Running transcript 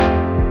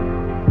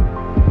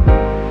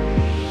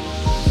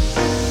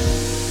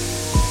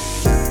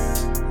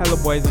Hello,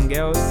 boys and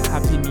girls.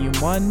 Happy new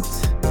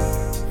month.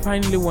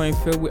 Finally, we're in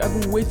February. I've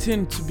been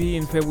waiting to be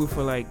in February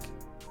for like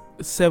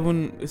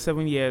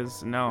seven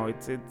years now.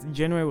 It's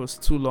January was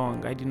too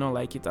long. I did not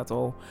like it at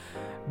all.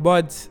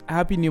 But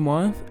happy new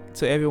month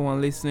to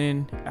everyone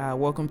listening.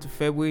 Welcome to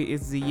February.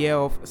 It's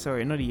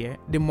the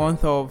the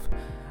month of,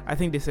 I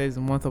think they say it's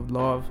the month of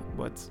love.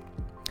 But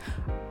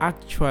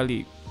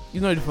actually,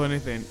 you know the funny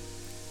thing,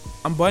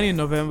 I'm born in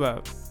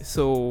November,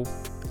 so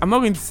I'm not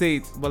going to say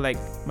it, but like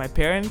my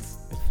parents,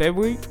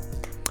 February,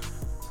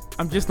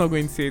 I'm just not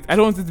going to say it. I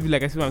don't want it to be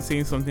like as if I'm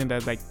saying something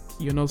that like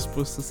you're not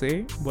supposed to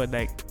say, but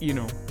like, you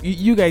know,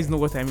 you guys know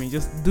what I mean.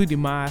 Just do the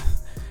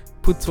math,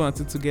 put 2 and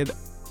 2 together.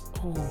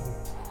 Oh.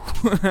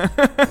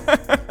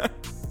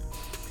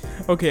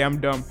 Okay, I'm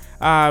dumb.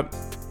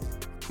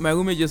 My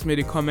roommate just made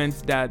a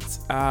comment that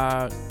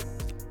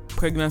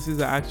pregnancies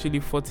are actually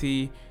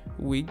 40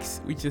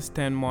 weeks, which is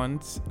 10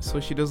 months. So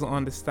she doesn't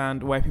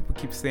understand why people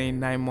keep saying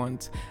 9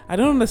 months. I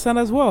don't understand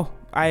as well.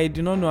 I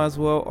do not know as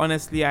well.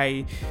 Honestly,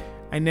 I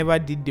never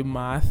did the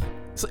math.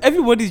 So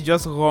everybody's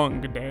just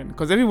wrong then,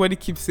 because everybody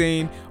keeps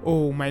saying,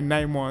 oh, my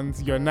 9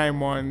 months, your 9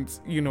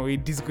 months, you know, a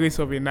disgrace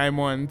of a 9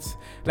 months.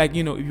 Like,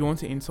 you know, if you want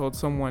to insult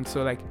someone.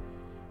 So like,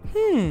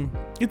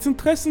 it's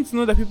interesting to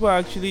know that people are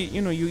actually,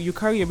 you know, you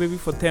carry a baby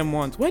for 10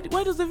 months. Why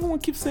does everyone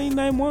keep saying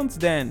 9 months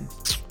then?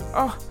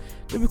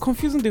 They'll be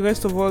confusing the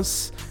rest of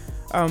us.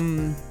 I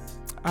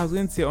was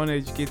going to say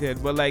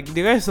uneducated, but like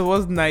the rest of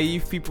us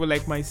naive people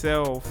like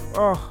myself.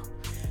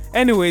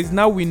 Anyways,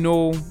 now we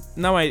know.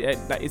 Now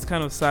it's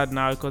kind of sad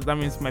now, because that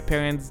means my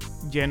parents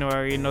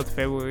January, not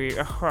February.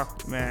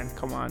 Man,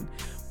 come on.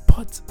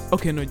 But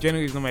okay, no,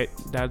 January is not my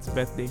dad's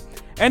birthday.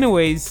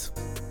 Anyways,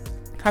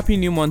 happy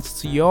new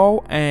month to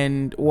y'all,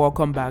 and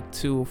welcome back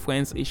to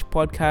Friends-ish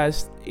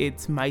podcast.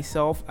 It's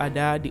myself,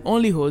 Ada, the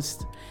only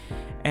host,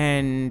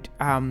 and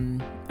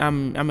I'm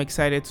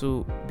excited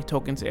to be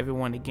talking to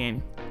everyone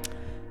again.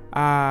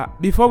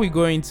 Before we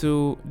go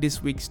into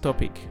this week's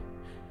topic,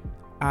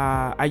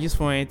 I just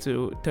wanted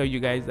to tell you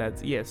guys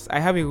that yes, I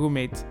have a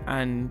roommate,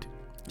 and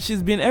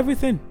she's been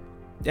everything.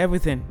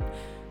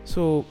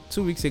 So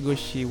 2 weeks ago,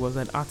 she was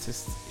an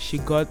artist. She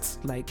got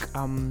like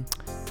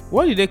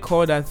what do they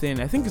call that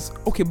thing? I think it's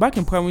okay. Back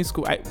in primary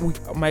school,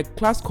 my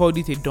class called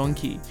it a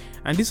donkey,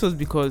 and this was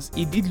because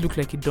it did look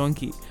like a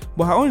donkey,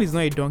 but her own is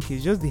not a donkey.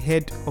 It's just the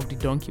head of the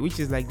donkey, which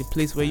is like the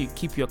place where you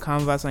keep your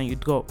canvas and you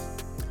draw.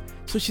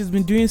 So she's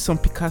been doing some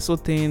Picasso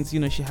things. You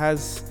know, she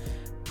has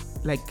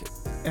like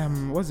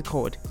what's it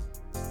called?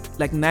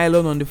 Like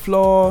nylon on the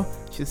floor.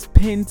 She's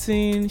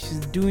painting. She's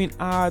doing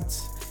art.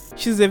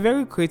 She's a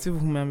very creative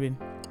human being.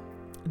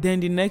 Then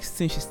the next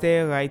thing, she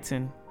started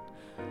writing,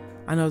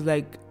 and I was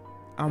like,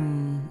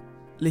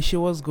 Lesha,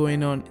 what's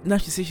going on? Now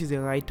she says she's a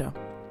writer.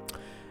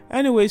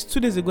 Anyways, 2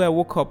 days ago I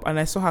woke up and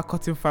I saw her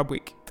cutting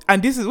fabric.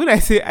 And this is when I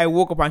say I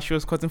woke up and she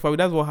was cutting fabric.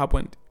 That's what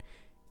happened.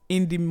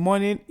 In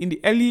the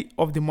early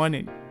of the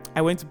morning,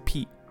 I went to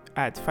pee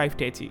at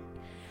 5:30,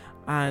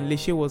 and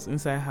Lesha was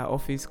inside her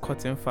office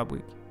cutting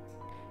fabric.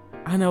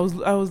 And I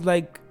was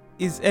like,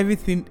 is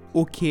everything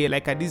okay?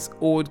 Like, are these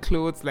old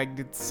clothes? Like,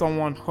 did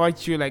someone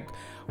hurt you? Like,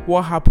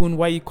 what happened?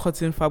 Why are you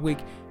cutting fabric?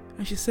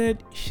 And she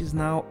said she's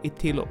now a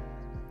tailor.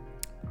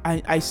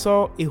 I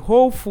saw a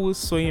whole full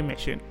sewing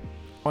machine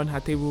on her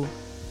table,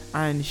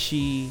 and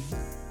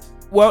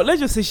let's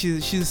just say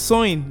she's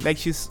sewing. Like,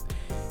 she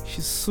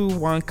sewed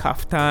one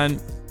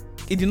kaftan.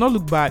 It did not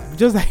look bad,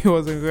 just like it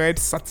was in red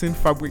satin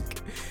fabric.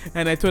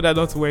 And I told her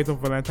not to wear it on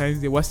Valentine's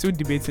Day. We're still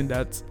debating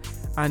that.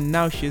 And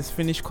now she's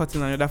finished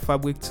cutting another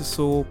fabric to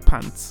sew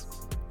pants.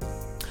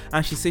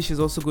 And she says she's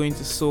also going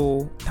to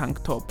sew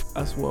tank top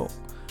as well.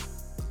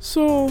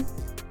 So,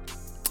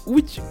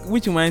 which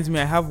reminds me,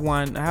 I have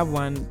one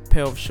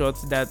pair of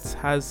shorts that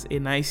has a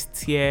nice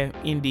tear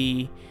in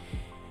the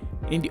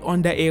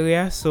under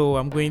area. So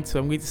I'm going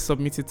to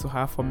submit it to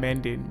her for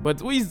mending.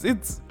 But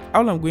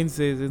all I'm going to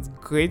say is it's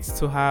great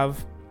to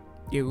have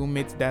a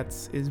roommate that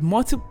is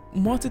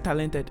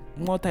multi-talented.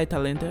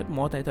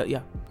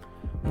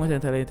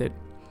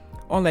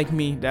 Unlike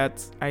me,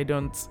 that I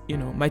don't, you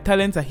know, my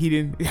talents are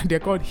hidden. They're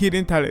called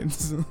hidden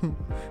talents.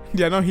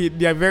 They are not hidden.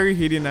 They are very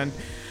hidden, and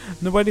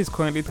nobody is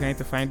currently trying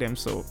to find them.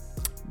 So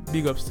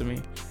big ups to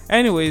me.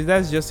 Anyways,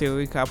 that's just a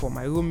recap of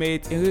my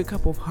roommate, a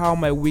recap of how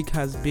my week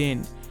has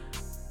been.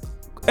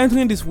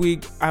 Entering this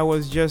week, I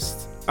was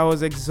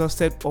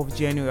exhausted of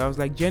January. I was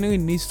like, January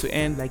needs to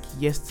end like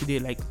yesterday.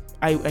 Like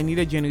I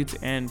needed January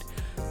to end,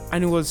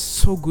 and it was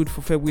so good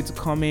for February to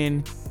come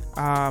in.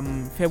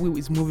 February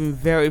is moving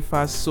very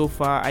fast so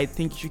far. I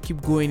think you should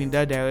keep going in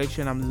that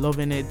direction. I'm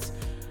loving it.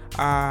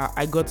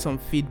 I got some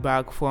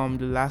feedback from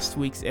the last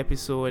week's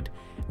episode,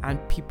 and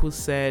people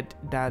said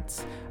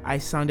that I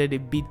sounded a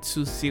bit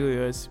too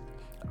serious.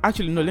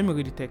 Actually, no, let me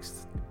read the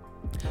text.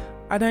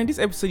 And in this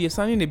episode, you're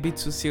sounding a bit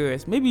too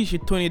serious. Maybe you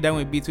should tone it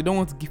down a bit. We don't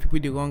want to give people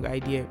the wrong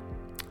idea.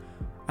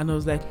 And I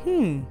was like,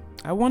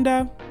 I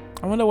wonder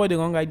what the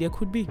wrong idea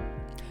could be.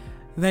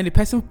 Then the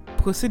person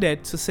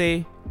proceeded to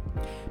say,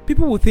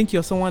 people will think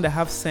you're someone that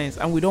have sense,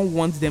 and we don't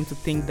want them to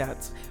think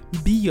that.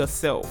 Be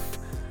yourself.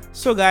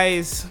 So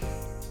guys,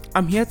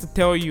 I'm here to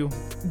tell you,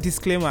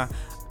 disclaimer,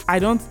 I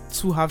don't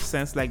too have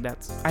sense like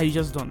that. I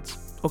just don't.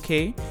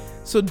 Okay?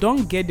 So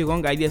don't get the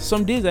wrong idea.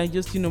 Some days I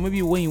just,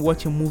 maybe when you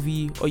watch a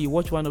movie or you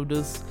watch one of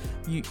those,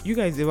 you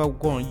guys ever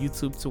go on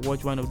YouTube to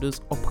watch one of those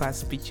Oprah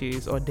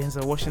speeches or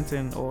Denzel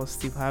Washington or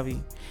Steve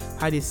Harvey,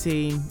 how they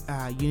saying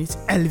you need to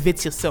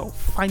elevate yourself,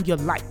 find your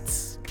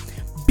light,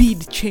 be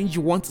the change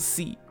you want to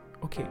see.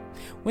 Okay,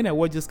 when I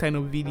watch those kind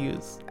of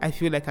videos, I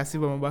feel like as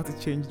if I'm about to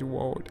change the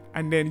world.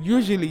 And then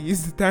usually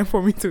it's the time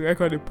for me to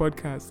record a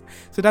podcast.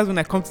 So that's when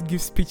I come to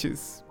give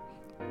speeches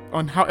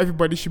on how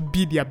everybody should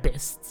be their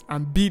best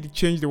and be the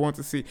change they want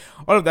to see.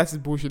 All of that is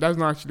bullshit. That's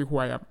not actually who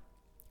I am.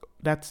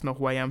 That's not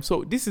who I am.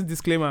 So this is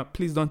disclaimer.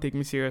 Please don't take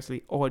me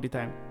seriously all the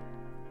time.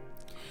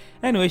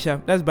 Anyway,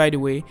 that's by the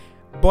way.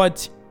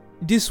 But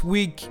this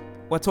week,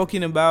 we're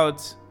talking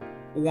about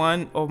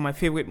one of my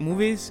favorite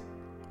movies,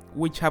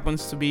 which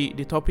happens to be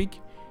the topic,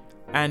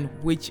 and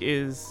which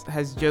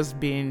has just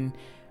been,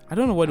 I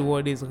don't know what the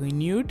word is,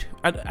 renewed.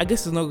 I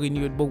guess it's not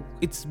renewed, but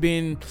it's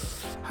been,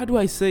 how do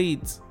I say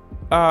it?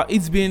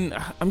 It's been,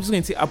 I'm just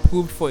going to say,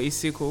 approved for a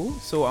sequel.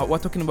 So we're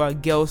talking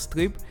about Girls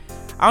Trip.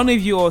 I don't know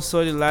if you all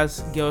saw the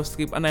last Girls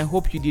Trip, and I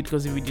hope you did,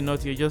 because if you did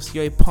not,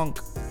 you're a punk,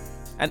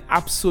 an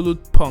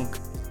absolute punk.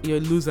 You're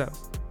a loser.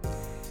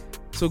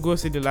 So go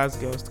see the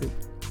last Girls Trip.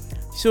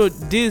 So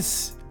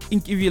this,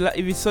 if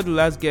you saw the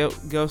last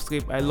Girls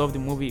Trip, I love the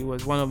movie. It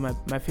was one of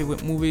my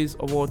favorite movies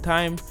of all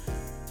time.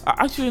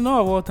 Actually,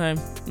 not of all time,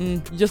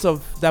 just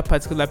of that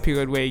particular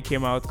period where it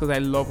came out, because I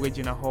love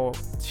Regina Hall.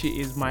 She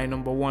is my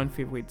number one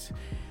favorite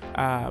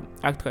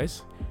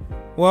actress.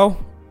 Well,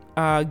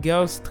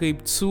 Girls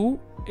Trip 2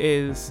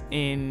 is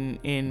in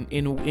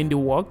the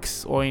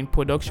works or in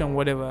production,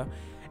 whatever.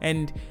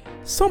 And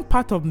some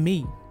part of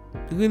me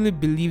really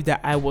believed that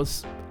I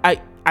was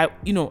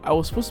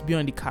supposed to be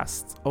on the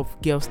cast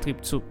of Girls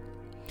Trip 2.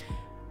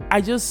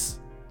 I just,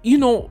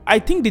 I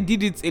think they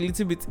did it a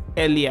little bit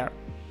earlier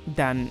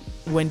than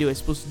when they were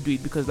supposed to do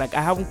it, because like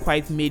I haven't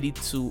quite made it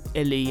to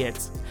LA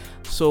yet.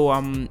 So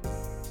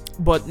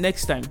but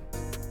next time.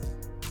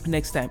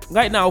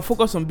 Right now I'll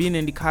focus on being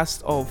in the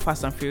cast of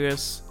Fast and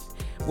Furious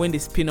when they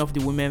spin off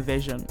the women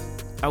version.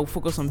 I'll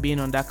focus on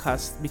being on that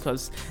cast,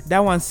 because that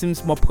one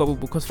seems more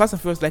probable, because Fast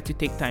and Furious like to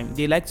take time.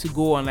 They like to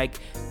go on like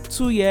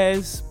 2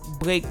 years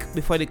break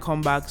before they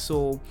come back.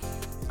 So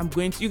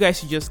you guys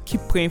should just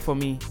keep praying for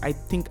me. I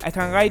think I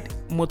can ride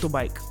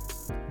motorbike.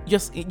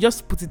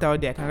 Just put it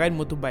out there. I can ride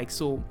motorbike,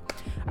 so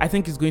I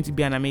think it's going to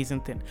be an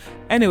amazing thing.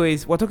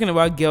 Anyways, we're talking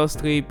about Girls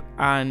Trip,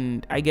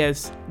 and I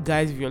guess,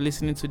 guys, if you're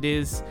listening to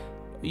this,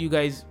 you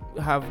guys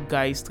have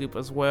guys trip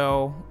as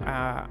well.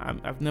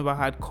 I've never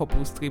had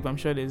couples trip. I'm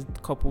sure there's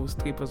couples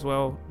trip as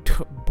well.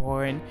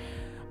 Boring.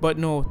 But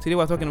no, today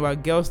we're talking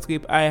about Girls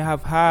Trip.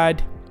 I've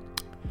had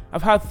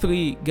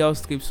 3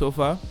 Girls Trips so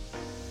far.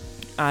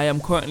 I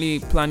am currently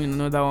planning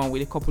another one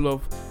with a couple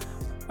of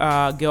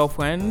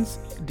girlfriends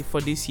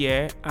for this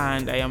year,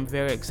 and I am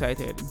very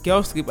excited.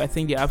 Girls Trip, I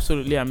think they're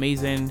absolutely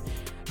amazing.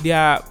 They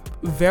are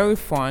very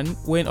fun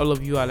when all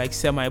of you are like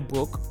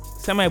semi-broke.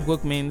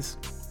 Semi-broke means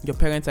your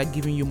parents are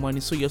giving you money,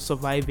 so you're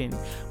surviving,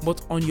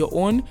 but on your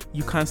own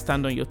you can't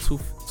stand on your two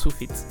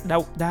feet.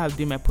 That has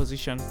been my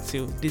position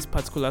till this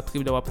particular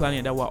trip that we're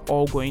planning, that we're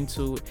all going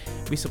to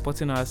be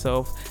supporting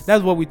ourselves.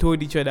 That's what we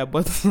told each other,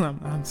 but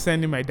I'm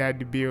sending my dad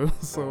the bill,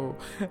 so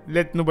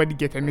let nobody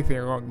get anything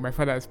wrong. My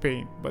father is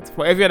paying, but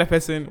for every other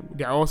person,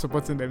 they are all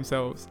supporting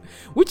themselves,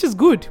 which is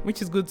good.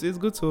 It's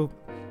good to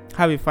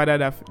have a father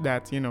that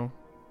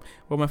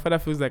but my father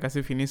feels like as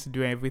if he needs to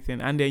do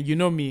everything, and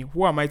then me,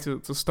 who am I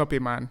to stop a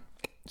man?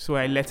 So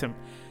I let him.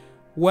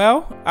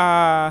 Well,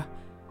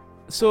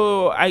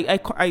 so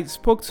I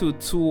spoke to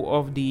 2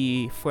 of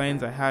the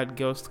friends I had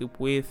Girls Trip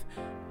with.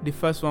 The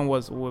first one we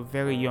were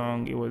very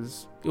young. It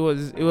was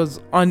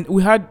on.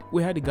 We had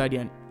a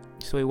guardian,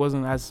 so it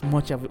wasn't as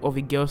much of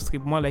a girls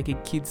trip, more like a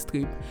kids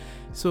trip.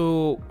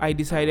 So I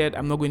decided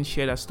I'm not going to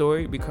share that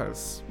story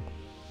because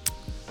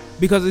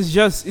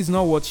it's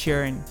not worth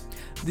sharing.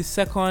 The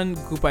second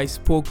group I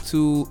spoke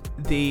to,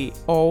 they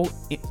all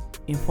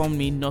informed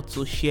me not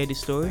to share the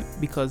story,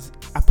 because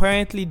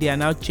apparently they are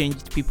now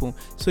changed people.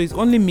 So it's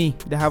only me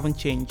that haven't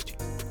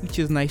changed, which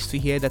is nice to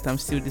hear, that I'm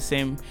still the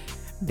same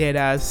dead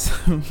ass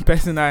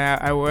person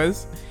I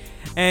was.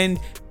 And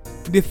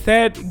the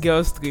third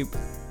Girls Trip,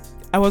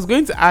 I was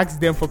going to ask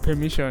them for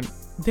permission.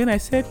 Then I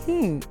said,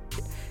 if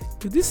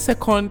this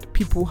second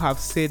people have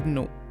said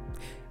no,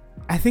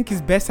 I think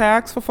it's best I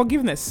ask for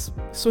forgiveness.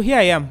 So here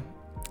I am.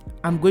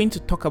 I'm going to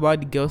talk about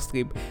the Girls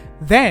Trip.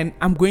 Then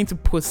I'm going to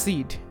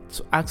proceed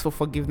to ask for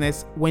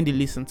forgiveness when they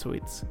listen to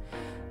it.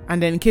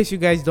 And then in case you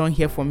guys don't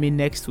hear from me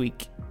next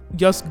week,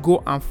 just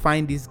go and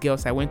find these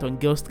girls I went on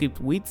Girls Trip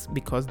with,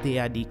 because they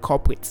are the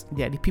culprits.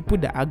 They are the people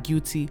that are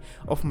guilty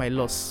of my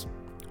loss,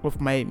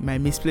 of my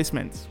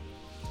misplacement.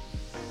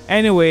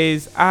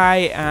 Anyways,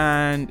 I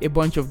and a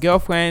bunch of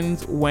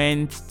girlfriends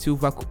went to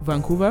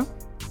Vancouver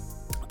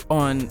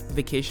on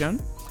vacation.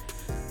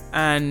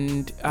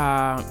 And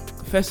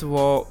first of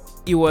all,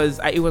 it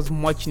was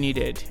much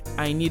needed.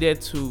 I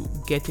needed to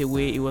get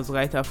away. It was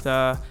right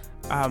after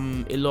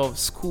a lot of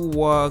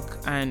schoolwork,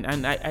 and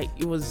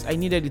I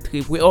needed the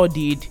trip. We all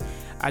did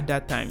at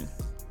that time.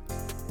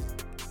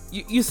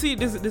 You see,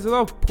 there's a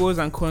lot of pros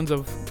and cons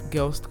of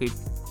girls trip,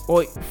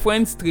 or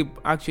friends trip,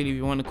 actually, if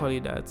you want to call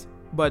it that.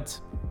 But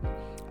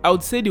I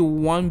would say the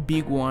one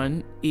big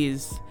one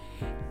is,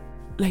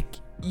 like,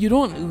 you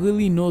don't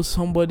really know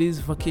somebody's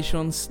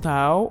vacation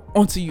style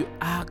until you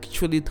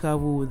actually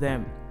travel with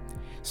them.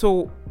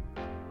 So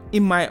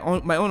in my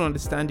own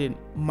understanding,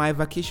 my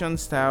vacation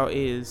style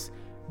is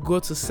go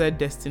to said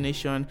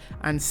destination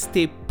and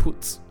stay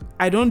put.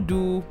 I don't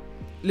do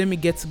let me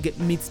get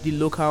meet the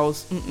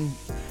locals.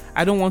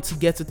 I don't want to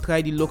get to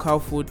try the local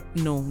food.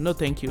 No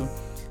thank you.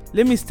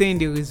 Let me stay in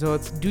the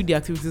resort, do the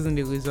activities in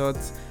the resort,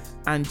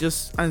 and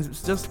just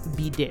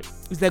be there.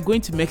 It's like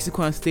going to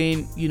Mexico and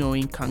staying,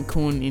 in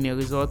Cancun in a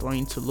resort or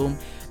in Tulum.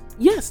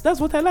 Yes, that's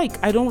what I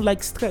like. I don't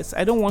like stress.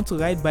 I don't want to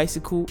ride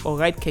bicycle or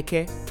ride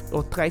keke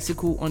or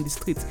tricycle on the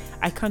streets.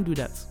 I can't do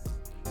that.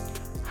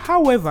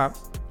 However,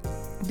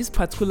 these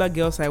particular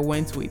girls I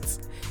went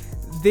with,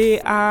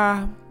 they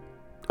are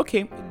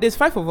okay. There's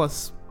 5 of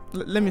us.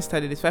 Let me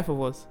start it. There's 5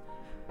 of us.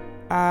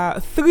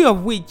 3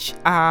 of which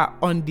are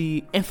on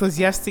the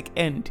enthusiastic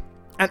end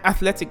and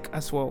athletic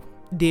as well.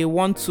 They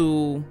want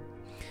to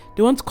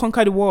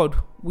conquer the world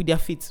with their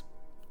feet.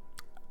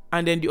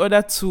 And then the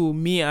other 2,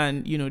 me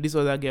and this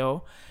other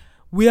girl,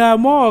 we are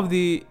more of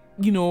the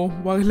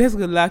well, let's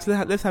relax,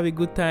 let's have a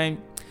good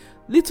time.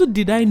 Little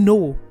did I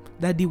know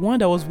that the one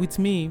that was with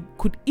me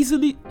could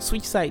easily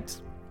switch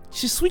sides.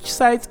 She switched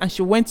sides and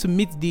she went to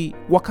meet the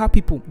waka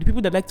people, the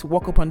people that like to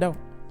walk up and down.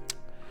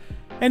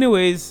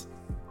 Anyways,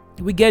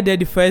 we get there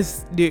the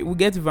first day. We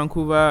get to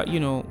Vancouver.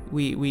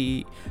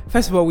 We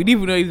first of all, we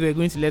didn't even know if they were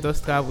going to let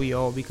us travel,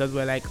 y'all, because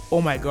we're like,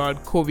 oh my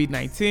god,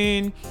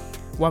 COVID-19.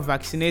 We're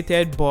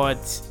vaccinated,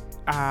 but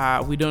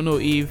we don't know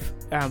if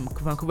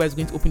Vancouver is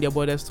going to open their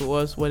borders to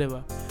us.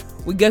 Whatever.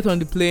 We get on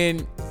the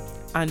plane,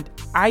 and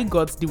I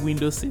got the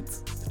window seat.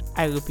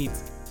 I repeat,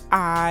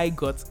 I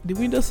got the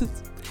window seat.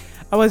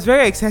 I was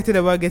very excited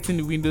about getting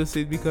the window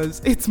seat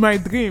because it's my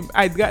dream.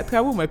 I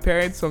travel with my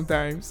parents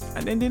sometimes,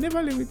 and then they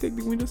never let me take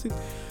the window seat.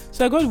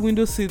 So I got the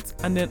window seat,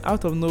 and then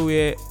out of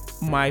nowhere,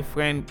 my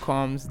friend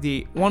comes.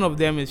 One of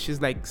them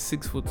she's like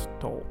 6 foot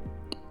tall.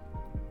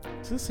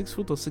 Is it 6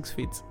 foot or 6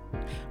 feet?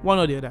 One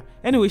or the other.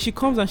 Anyway, she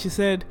comes and she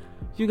said,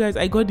 "You guys,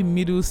 I got the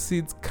middle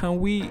seat. Can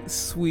we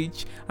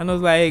switch?" And I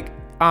was like,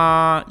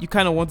 you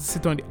kind of want to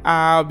sit on the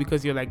aisle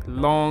because you're like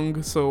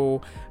long,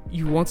 so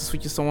you want to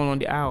switch to someone on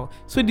the aisle.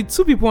 So the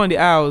 2 people on the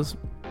aisles,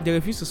 they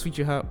refused to switch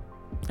with her.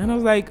 And I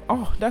was like,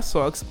 oh, that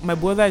sucks. My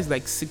brother is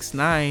like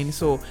 6'9",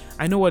 so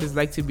I know what it's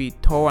like to be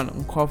tall and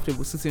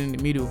uncomfortable sitting in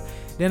the middle.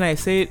 Then I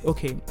said,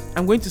 okay,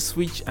 I'm going to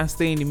switch and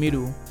stay in the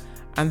middle,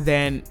 and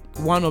then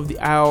one of the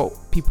aisle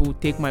people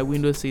take my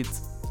window seat.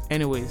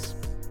 Anyways,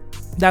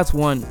 that's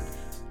one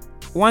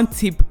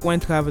tip when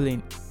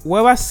traveling.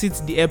 Whatever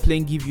seat the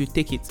airplane give you,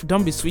 take it.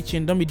 Don't be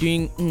switching. Don't be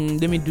doing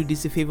let me do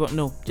this a favor.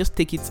 No, just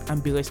take it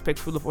and be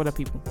respectful of other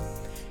people.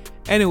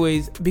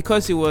 Anyways,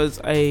 because it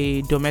was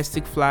a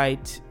domestic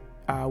flight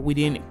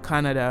within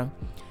Canada,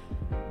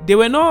 they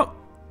were not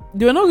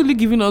really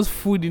giving us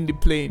food in the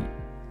plane.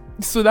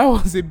 So that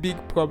was a big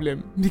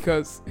problem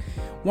because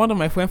one of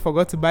my friends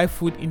forgot to buy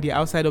food in the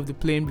outside of the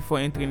plane before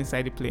entering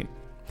inside the plane.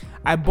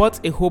 I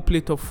bought a whole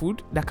plate of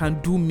food that it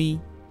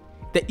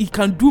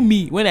can do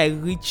me when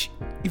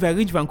if I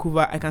reach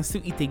Vancouver, I can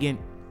still eat again,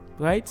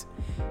 right?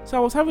 So I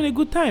was having a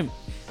good time,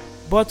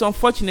 but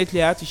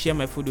unfortunately I had to share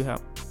my food with her.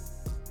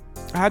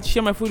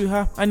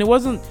 And it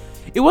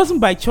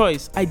wasn't by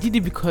choice. I did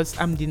it because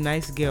I'm the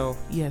nice girl.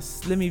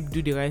 Yes, let me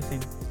do the right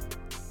thing.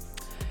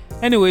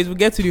 Anyways, we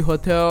get to the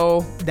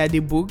hotel that they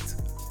booked.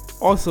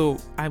 Also,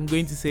 I'm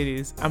going to say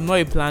this, I'm not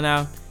a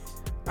planner.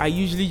 I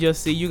usually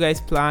just say, you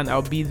guys plan,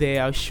 I'll be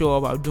there, I'll show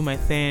up, I'll do my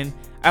thing.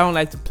 I don't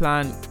like to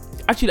plan.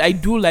 Actually, I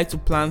do like to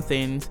plan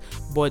things,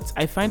 but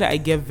I find that I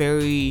get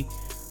very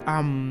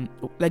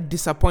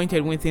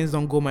disappointed when things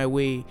don't go my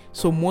way.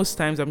 So most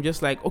times I'm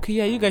just like, okay,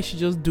 yeah, you guys should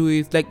just do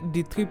it. Like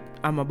the trip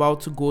I'm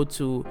about to go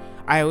to,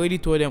 I already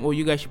told them, oh,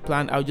 you guys should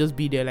plan, I'll just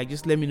be there. Like,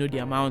 just let me know the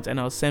amount and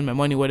I'll send my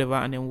money, whatever,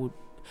 and then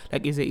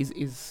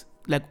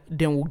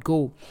then we'll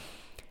go.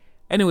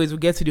 Anyways, we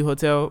get to the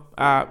hotel,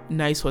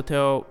 nice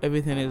hotel,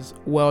 everything is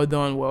well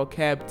done, well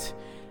kept,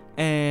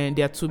 and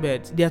there are 2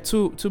 beds. There are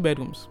two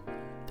bedrooms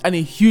and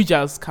a huge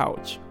ass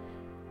couch.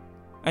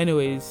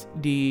 Anyways,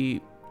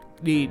 they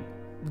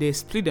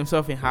split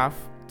themselves in half.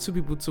 2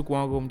 people took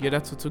one room, the other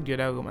 2 took the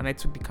other room, and I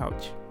took the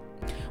couch,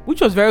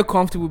 which was very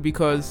comfortable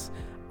because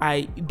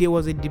there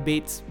was a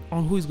debate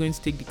on who is going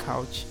to take the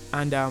couch,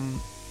 and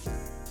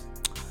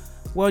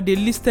they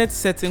listed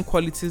certain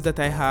qualities that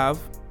I have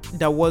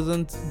that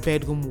wasn't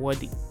bedroom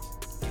worthy.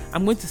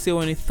 I'm going to say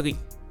only 3,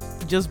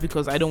 just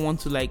because I don't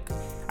want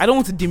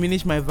to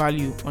diminish my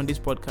value on this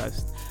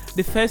podcast.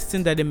 The first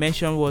thing that they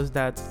mentioned was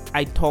that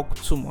I talk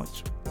too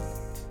much.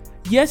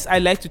 Yes, I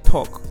like to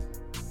talk.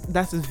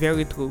 That is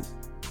very true.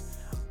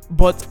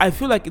 But I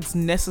feel like it's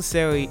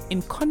necessary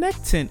in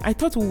connecting. I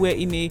thought we were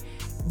in a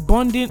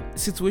bonding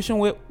situation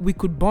where we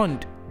could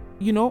bond.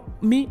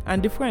 me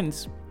and the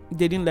friends,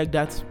 they didn't like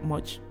that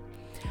much.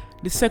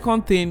 The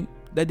second thing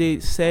that they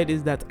said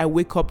is that I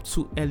wake up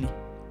too early.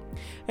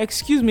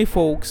 Excuse me,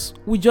 folks,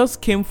 we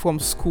just came from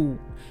school.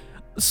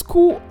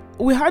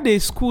 We had a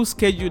school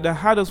schedule that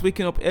had us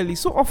waking up early,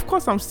 so of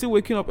course I'm still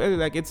waking up early.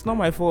 Like, it's not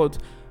my fault.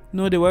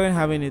 No, they weren't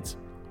having it.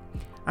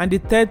 And the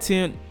third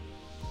thing,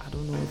 I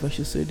don't know if I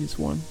should say this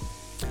one.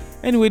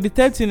 Anyway, the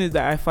third thing is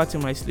that I fart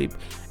in my sleep.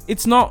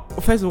 It's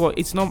not, first of all,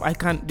 it's not,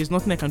 there's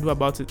nothing I can do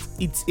about it.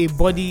 It's a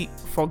body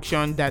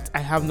function that I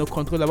have no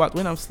control about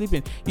when I'm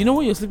sleeping.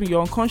 When you're sleeping,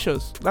 you're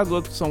unconscious. That's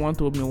what someone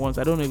told me once.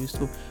 I don't know if it's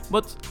true,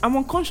 but I'm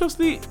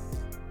unconsciously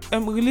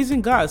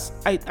releasing gas.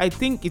 I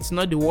think it's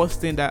not the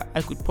worst thing that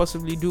I could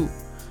possibly do.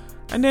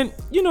 And then,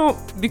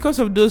 because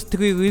of those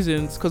three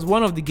reasons, because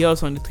one of the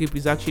girls on the trip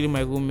is actually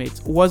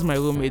was my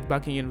roommate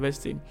back in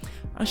university,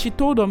 and she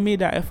told on me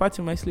that I fart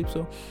in my sleep.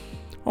 So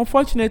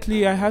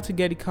unfortunately, I had to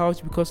get the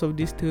couch because of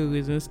these three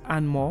reasons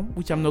and more,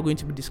 which I'm not going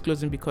to be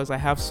disclosing because I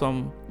have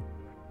some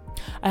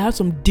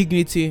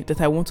dignity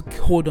that I want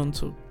to hold on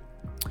to.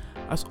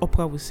 As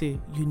Oprah would say,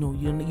 you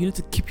need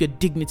to keep your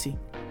dignity.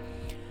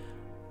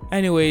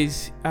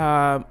 Anyways,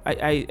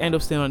 I end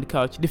up staying on the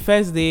couch. The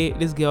first day,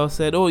 this girl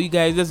said, "Oh, you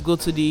guys, let's go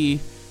to the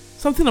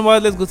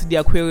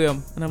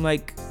aquarium." And I'm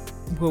like,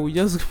 "Bro, we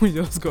just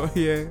got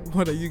here.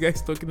 What are you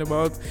guys talking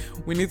about?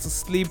 We need to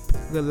sleep,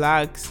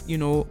 relax,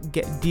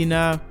 get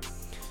dinner."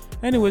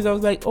 Anyways, I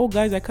was like, "Oh,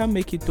 guys, I can't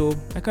make it to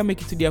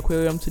the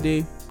aquarium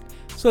today."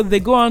 So they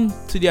go on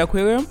to the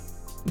aquarium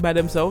by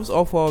themselves,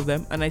 all four of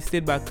them, and I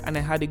stayed back and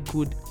I had a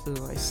good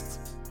rest.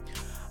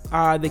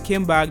 They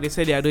came back, they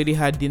said they had already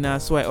had dinner,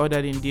 so I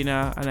ordered in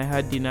dinner and I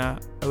had dinner.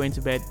 I went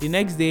to bed. The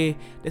next day,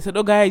 they said,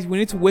 "Oh guys, we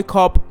need to wake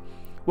up.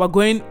 We're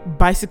going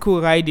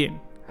bicycle riding."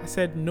 I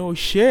said, "No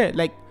shit.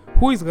 Like,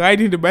 who is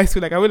riding the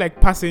bicycle? Like, are we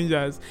like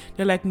passengers?"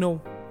 They're like, "No.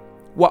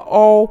 We're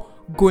all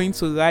going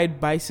to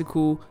ride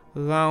bicycle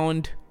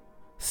around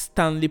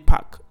Stanley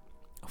Park."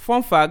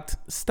 Fun fact,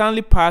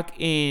 Stanley Park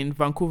in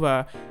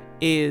Vancouver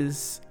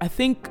is, I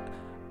think,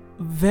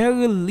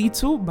 very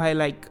little by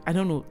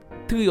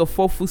 3 or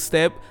 4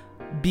 footsteps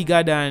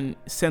bigger than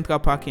Central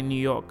Park in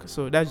New York.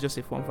 So that's just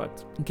a fun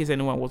fact, in case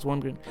anyone was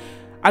wondering.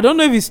 I don't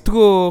know if it's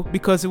true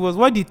because it was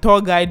what the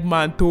tour guide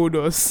man told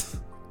us.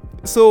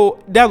 So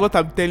that's what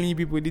I'm telling you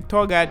people. The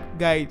tour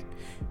guide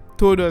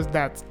told us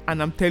that,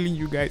 and I'm telling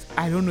you guys,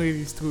 I don't know if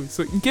it's true.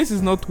 So in case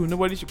it's not true,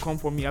 nobody should come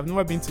for me. I've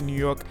never been to New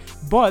York,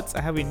 but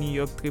I have a New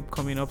York trip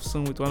coming up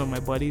soon with one of my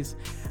buddies.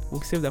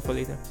 We'll save that for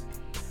later.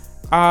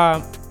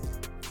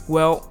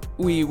 Well,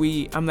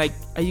 I'm like,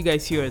 "Are you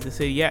guys here?" They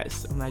say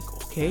yes. I'm like,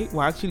 "Okay,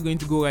 we're actually going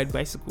to go ride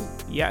bicycle."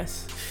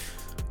 Yes.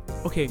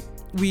 Okay,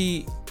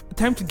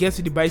 time to get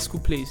to the bicycle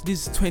place.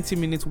 This is 20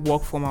 minutes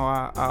walk from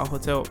our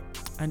hotel.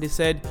 And they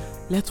said,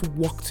 "Let's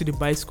walk to the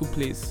bicycle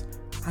place."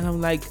 And I'm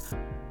like,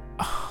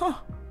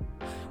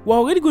 we're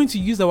already going to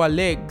use our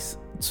legs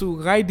to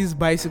ride this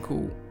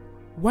bicycle.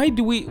 Why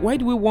do we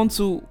want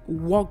to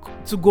walk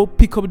to go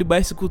pick up the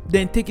bicycle,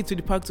 then take it to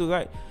the park to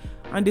ride?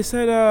 And they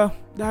said,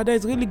 that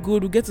is really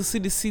good. We get to see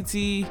the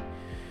city.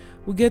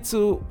 We get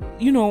to,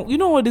 you know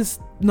all this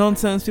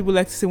nonsense people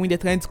like to say when they're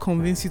trying to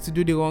convince you to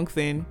do the wrong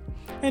thing.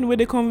 Anyway,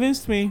 they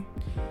convinced me,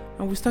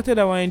 and we started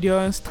our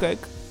endurance trek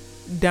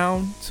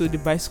down to the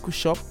bicycle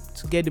shop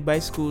to get the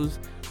bicycles.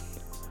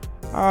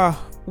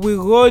 We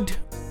rode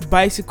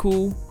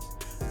bicycle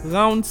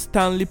round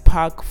Stanley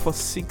Park for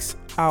 6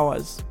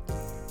 hours.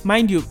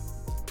 Mind you,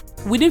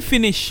 we didn't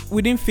finish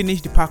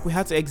the park. We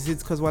had to exit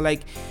because we're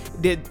like,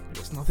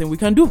 there's nothing we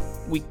can do.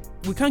 We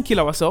can't kill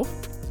ourselves.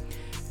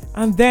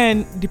 And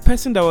then the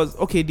person that was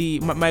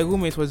my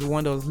roommate was the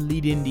one that was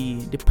leading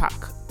the pack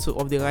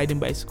of the riding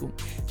bicycle.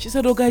 She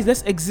said, "Oh guys,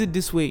 let's exit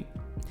this way."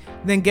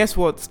 Then guess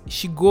what?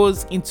 She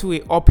goes into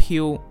a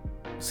uphill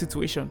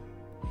situation,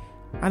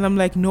 and I'm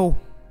like, "No,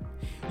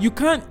 you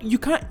can't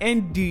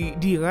end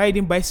the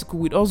riding bicycle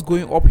with us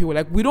going uphill.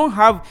 Like, I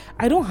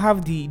don't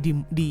have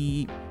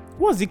the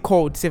what's it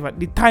called?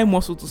 The thigh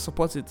muscle to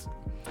support it."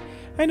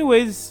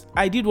 Anyways,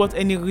 I did what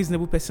any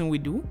reasonable person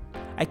would do.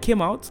 I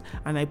came out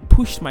and I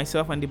pushed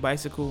myself and the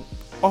bicycle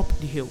up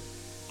the hill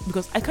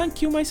because I can't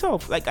kill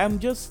myself. Like, I'm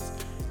just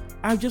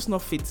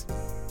not fit.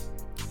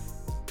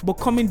 But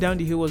coming down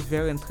the hill was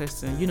very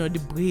interesting. The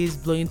breeze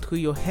blowing through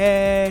your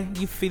hair,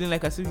 you feeling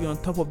like as if you're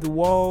on top of the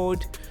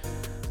world.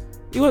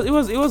 It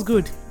was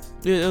good.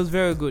 It was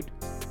very good.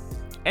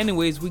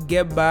 Anyways, we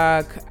get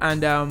back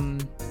and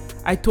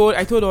I told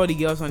all the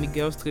girls on the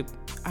girls trip,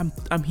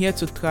 I'm here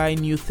to try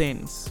new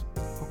things.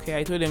 Okay,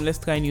 I told them let's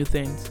try new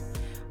things.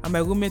 And my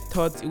roommate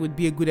thought it would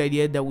be a good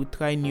idea that we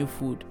try new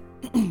food.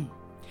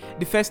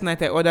 The first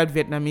night I ordered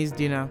Vietnamese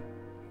dinner.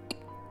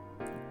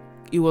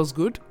 It was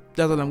good.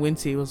 That's all I'm going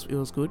to say. It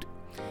was good.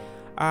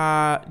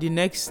 The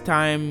next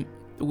time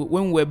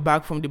when we were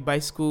back from the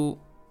bicycle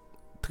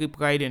trip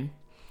riding,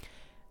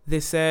 they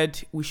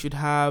said we should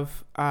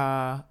have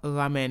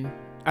ramen.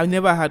 I've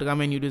never had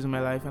ramen noodles in my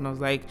life, and I was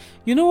like,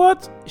 you know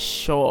what?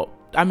 Sure.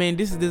 I mean,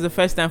 this is the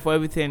first time for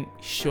everything.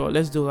 Sure,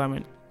 let's do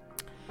ramen.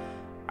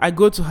 I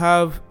go to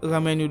have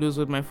ramen noodles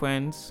with my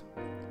friends.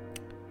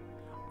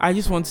 I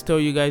just want to tell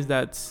you guys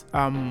that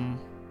I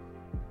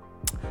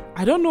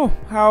don't know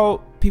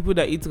how people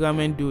that eat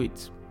ramen do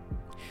it.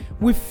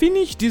 We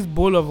finished this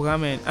bowl of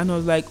ramen and I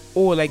was like,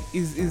 oh, like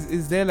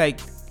is there like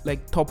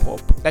top up?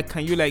 Like,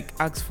 can you like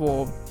ask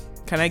for,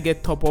 can I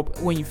get top up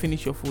when you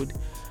finish your food?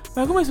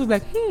 My grandma was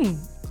like,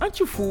 aren't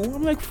you full?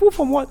 I'm like, full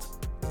from what?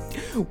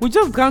 We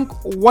just drank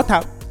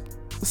water,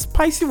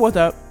 spicy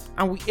water,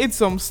 and we ate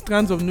some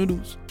strands of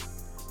noodles.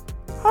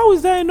 How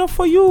is that enough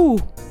for you?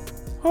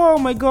 Oh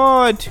my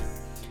god.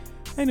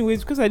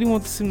 Anyways, because I didn't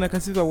want to seem like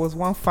as if I was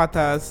one fat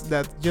ass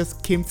that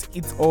just came to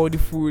eat all the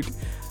food,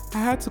 I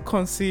had to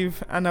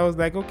conceive, and I was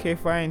like, okay,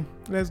 fine,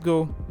 let's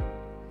go.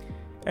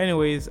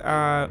 Anyways,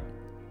 the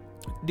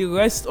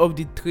rest of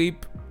the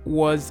trip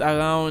was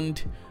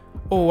around,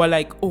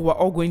 we're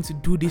all going to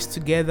do this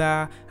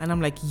together, and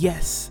I'm like,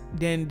 yes.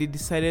 Then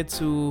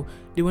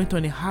they went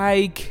on a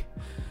hike,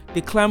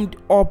 they climbed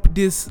up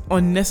this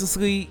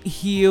unnecessary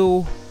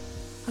hill,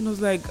 and I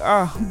was like,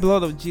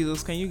 blood of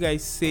Jesus, can you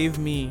guys save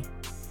me?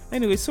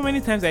 Anyway, so many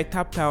times I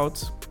tapped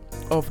out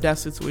of that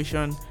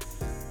situation.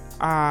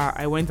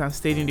 I went and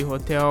stayed in the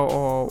hotel,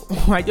 or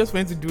I just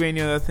went to do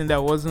any other thing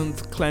that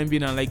wasn't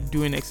climbing and like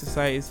doing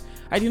exercise.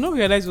 I did not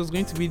realize it was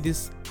going to be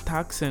this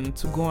taxing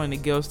to go on a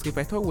girls trip.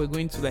 I thought we were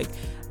going to like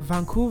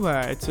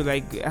Vancouver to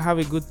like have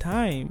a good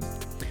time.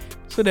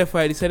 So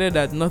therefore I decided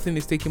that nothing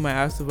is taking my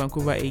ass to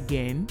Vancouver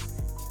again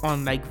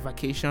on like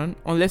vacation,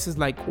 unless it's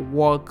like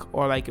work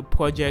or like a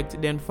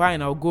project. Then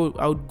fine, I'll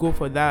go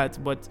for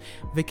that. But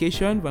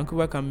vacation,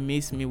 Vancouver can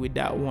miss me with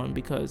that one,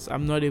 because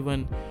I'm not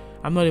even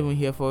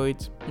here for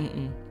it.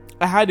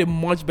 I had a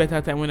much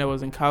better time when I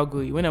was in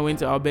Calgary. When I went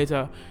to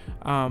Alberta,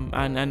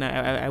 and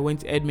I went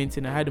to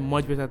Edmonton, I had a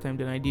much better time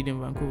than I did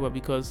in Vancouver,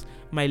 because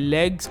my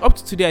legs, up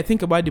to today, I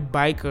think about the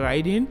bike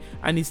riding,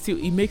 and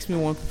it makes me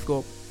want to throw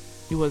up.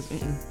 It was.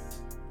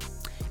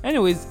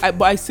 Anyways,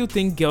 but I still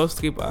think girls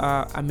trip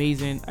are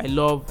amazing. I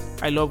love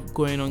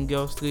going on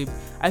girls trip.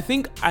 I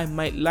think I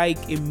might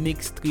like a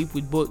mixed trip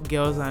with both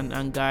girls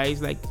and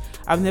guys. Like,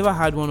 I've never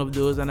had one of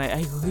those, and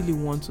I really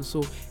want to.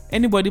 So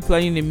anybody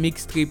planning a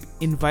mixed trip,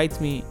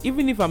 invite me.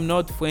 Even if I'm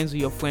not friends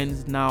with your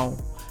friends now,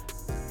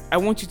 I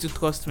want you to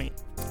trust me.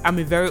 I'm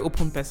a very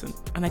open person,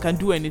 and I can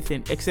do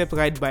anything except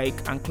ride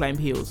bike and climb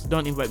hills.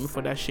 Don't invite me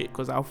for that shit,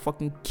 because I'll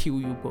fucking kill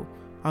you, bro.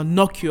 I'll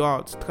knock you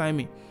out. Try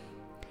me.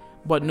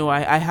 But no,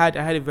 I had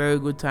a very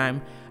good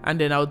time. And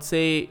then I would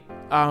say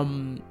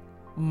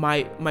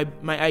my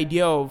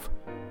idea of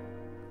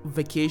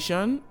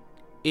vacation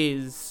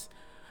is,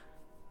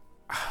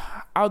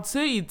 I would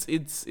say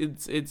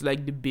it's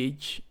like the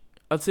beach.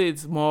 I'd say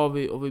it's more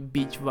of a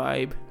beach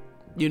vibe,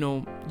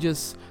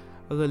 just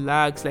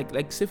relax,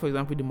 like say for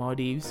example the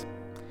Maldives,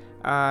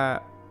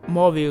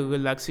 more of a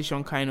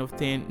relaxation kind of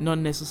thing, not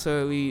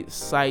necessarily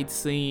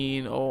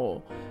sightseeing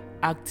or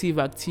active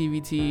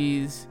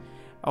activities,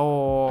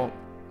 or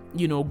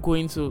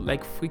going to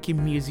like freaking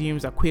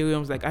museums,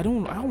 aquariums. Like I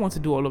don't want to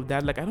do all of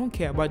that. Like I don't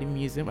care about the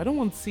museum. I don't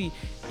want to see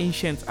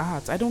ancient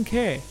art. I don't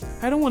care.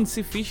 I don't want to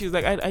see fishes.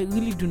 Like I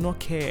really do not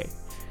care.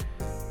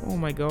 Oh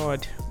my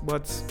god.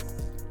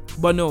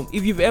 But no,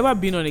 if you've ever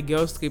been on a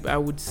girls trip, I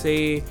would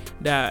say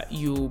that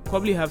you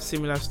probably have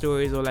similar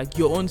stories, or like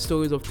your own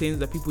stories of things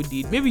that people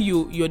did. Maybe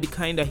you're the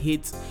kind that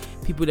hates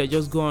people that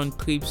just go on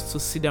trips to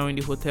sit down in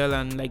the hotel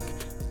and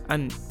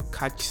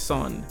catch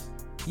sun.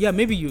 Yeah,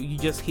 maybe you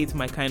just hate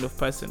my kind of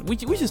person,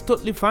 which is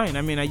totally fine.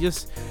 I mean, I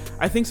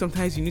think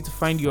sometimes you need to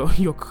find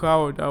your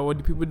crowd, or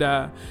the people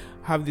that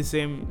have the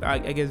same, I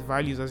guess,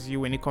 values as you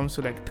when it comes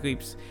to like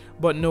trips.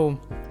 But no,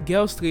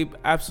 girls trip,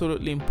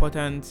 absolutely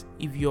important.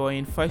 If you're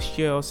in first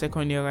year or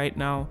second year right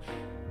now,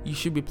 you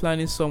should be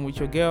planning some with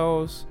your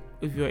girls.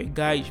 If you're a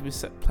guy, you should be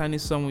planning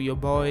some with your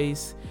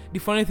boys. The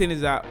funny thing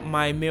is that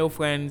my male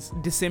friends,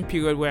 the same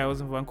period where I was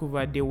in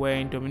Vancouver, they were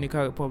in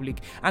Dominican Republic,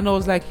 and I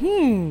was like,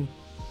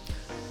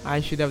 I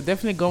should have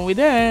definitely gone with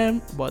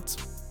them, but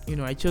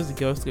I chose the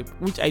girls trip,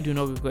 which I do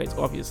not regret,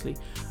 obviously.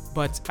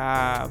 But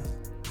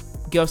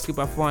girls trip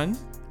are fun.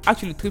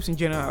 Actually, trips in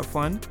general are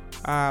fun.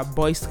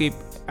 Boys trip,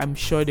 I'm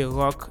sure they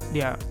rock.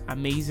 They are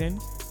amazing.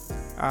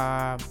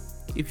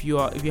 If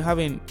you're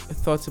having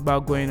thoughts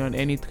about going on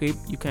any trip,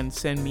 you can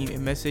send me a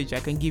message. I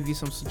can give you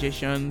some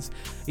suggestions.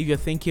 If you're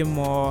thinking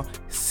more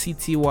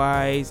city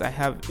wise, I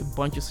have a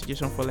bunch of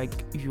suggestions for,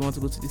 like, if you want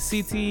to go to the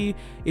city.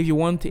 If you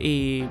want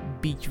a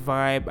beach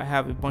vibe, I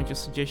have a bunch of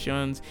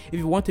suggestions. If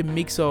you want a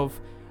mix of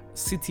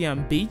city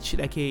and beach,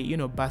 like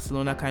a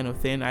Barcelona kind of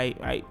thing,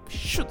 I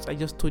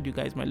just told you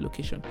guys my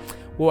location.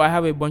 Well, I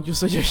have a bunch of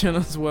suggestions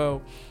as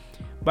well.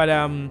 But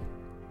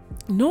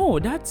no,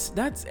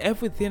 that's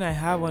everything I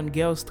have on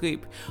Girls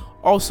Trip.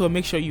 Also,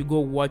 make sure you go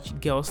watch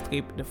Girls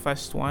Trip, the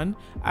first one,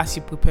 as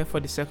you prepare for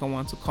the second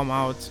one to come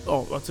out,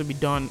 or to be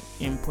done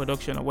in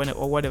production,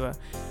 or whatever.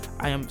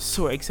 I am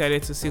so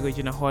excited to see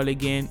Regina Hall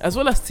again, as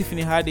well as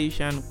Tiffany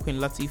Haddish and Queen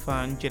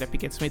Latifah and Jada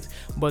Pinkett Smith,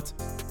 but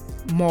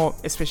more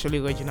especially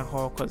Regina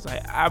Hall, because I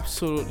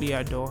absolutely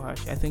adore her.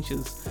 I think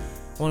she's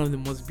one of the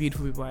most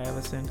beautiful people I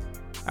ever seen.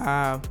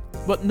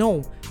 But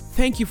no,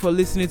 thank you for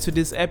listening to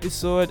this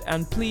episode,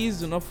 and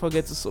please do not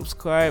forget to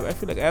subscribe. I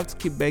feel like I have to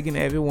keep begging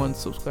everyone to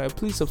subscribe.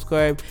 Please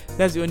subscribe.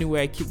 That's the only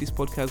way I keep this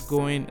podcast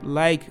going.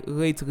 Like,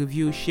 rate,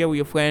 review, share with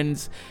your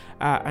friends,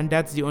 and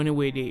that's the only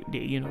way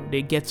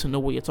they get to know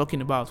what you're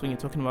talking about when you're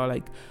talking about,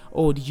 like,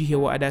 oh, did you hear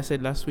what Ada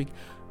said last week?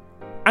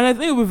 And I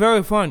think it'll be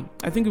very fun.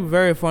 I think it'll be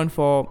very fun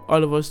for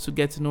all of us to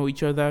get to know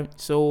each other.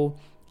 So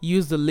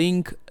use the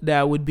link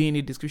that would be in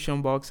the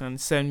description box and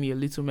send me a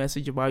little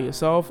message about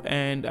yourself,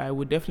 and I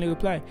would definitely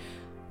reply.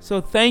 So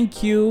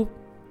thank you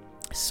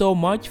so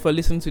much for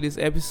listening to this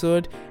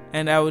episode,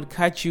 and I would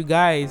catch you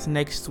guys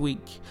next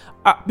week.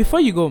 Before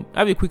you go, I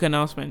have a quick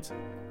announcement.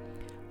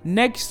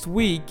 Next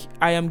week,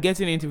 I am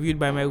getting interviewed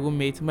by my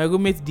roommate. My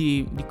roommate,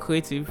 the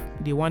creative,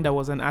 the one that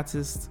was an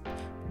artist,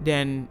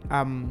 then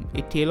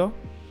a tailor.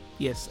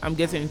 Yes, I'm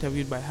getting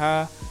interviewed by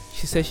her.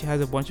 She says she has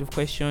a bunch of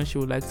questions she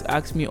would like to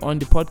ask me on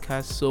the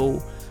podcast.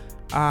 So,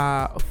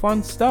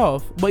 fun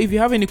stuff. But if you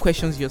have any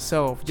questions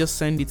yourself, just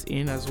send it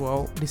in as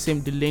well.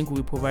 The link will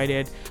be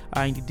provided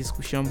in the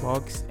description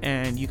box,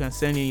 and you can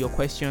send in your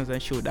questions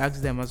and she would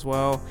ask them as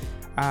well.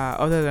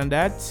 Other than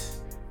that,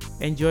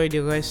 enjoy the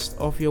rest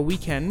of your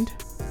weekend.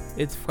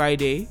 It's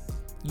Friday.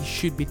 You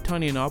should be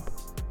turning up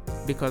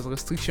because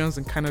restrictions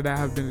in Canada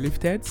have been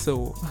lifted.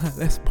 So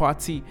let's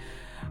party.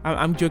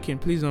 I'm joking.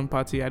 Please don't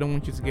party. I don't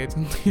want you to get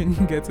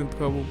in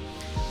trouble.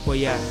 But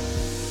yeah,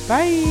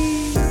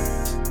 bye.